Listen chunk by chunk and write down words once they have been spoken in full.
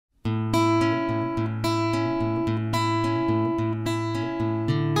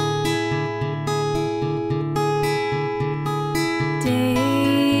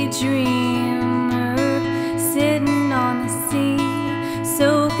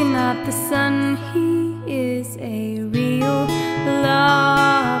soaking up the sun. He is a real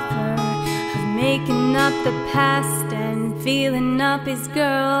lover of making up the past and feeling up his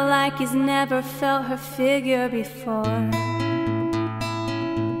girl like he's never felt her figure before.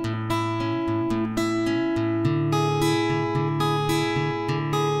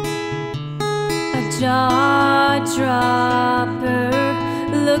 A jaw-dropper,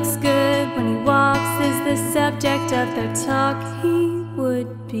 looks good when he walks, is the subject of their talk. He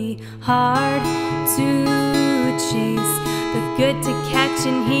would be hard to chase, but good to catch,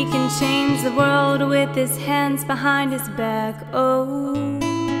 and he can change the world with his hands behind his back. Oh,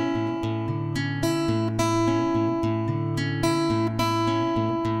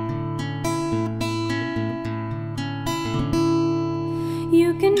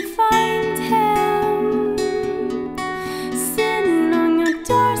 you can find him sitting on your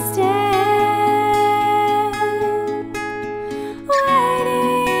doorstep,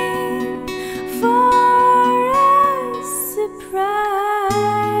 waiting for a surprise.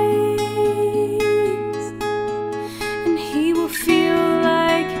 And he will feel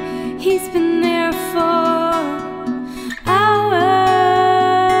like he's been there for hours,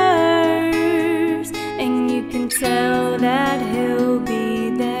 and you can tell that he'll be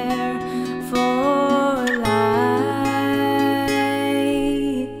there for life.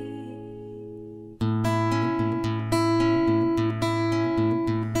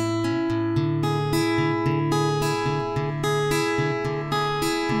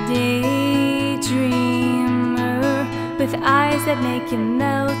 Daydreamer with eyes that make you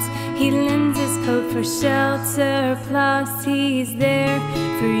melt. He lends his coat for shelter, plus he's there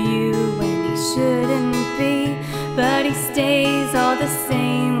for you when he shouldn't be. But he stays all the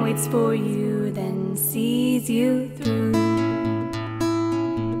same, waits for you, then sees you through.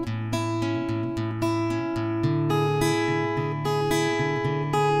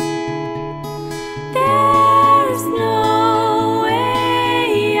 There's no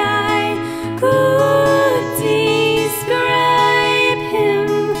way I could describe him.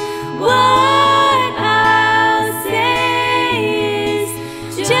 What I'll say is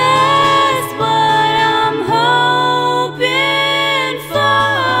just what I'm hoping for.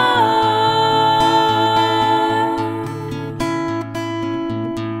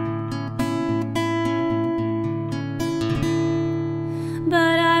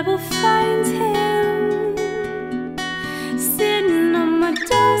 But I will find him sitting on my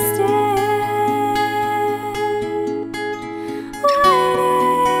doorstep,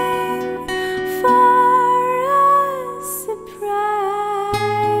 waiting for a surprise.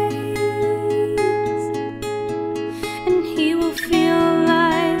 And he will feel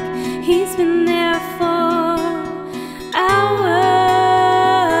like he's been there for hours,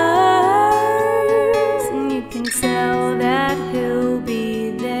 and you can tell that he'll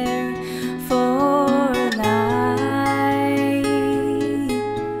be there for life.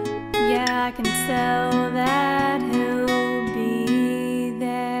 Yeah, I can tell that.